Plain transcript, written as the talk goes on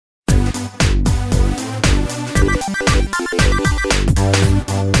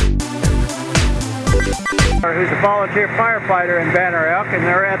Who's a volunteer firefighter in Banner Elk, and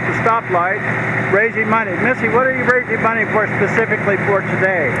they're at the stoplight raising money. Missy, what are you raising money for specifically for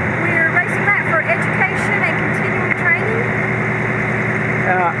today? We're raising that for education and continuing training.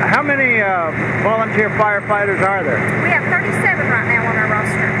 How many volunteer firefighters are there? We have 37 right now on our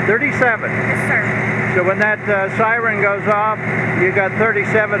roster. 37? Yes, sir. So when that siren goes off, you got 37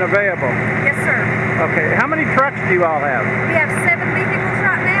 available? Yes, sir. Okay. How many trucks do you all have? We have 7 vehicles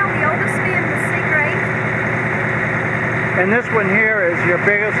right now, the oldest being the Seagrape. And this one here is your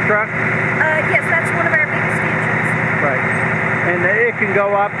biggest truck? Yes, that's one of our biggest engines. Right. And it can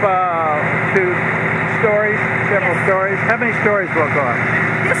go up to stories, several stories. How many stories will it go up?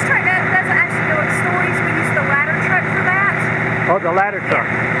 This truck doesn't actually go up stories. We use the ladder truck for that. Oh, the ladder truck.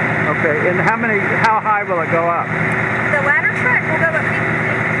 Yeah. Okay. And how high will it go up? The ladder truck will go up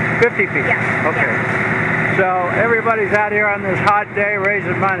 50 feet. 50 feet? Yeah. Okay. Yeah. So everybody's out here on this hot day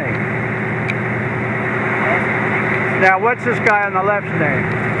raising money. Now, what's this guy on the left's name?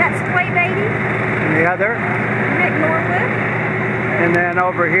 That's Clay Beatty. And the other? Nick Norwood. And then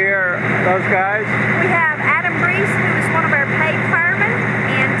over here, those guys? We have Adam Brees, who is one of our paid firemen,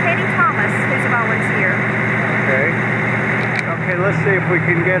 and Teddy Thomas, who's a volunteer. Okay. Okay, let's see if we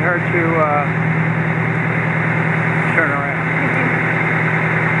can get her to turn around.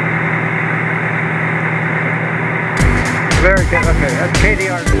 Very good. Okay, that's Katie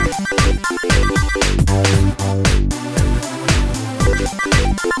Arden.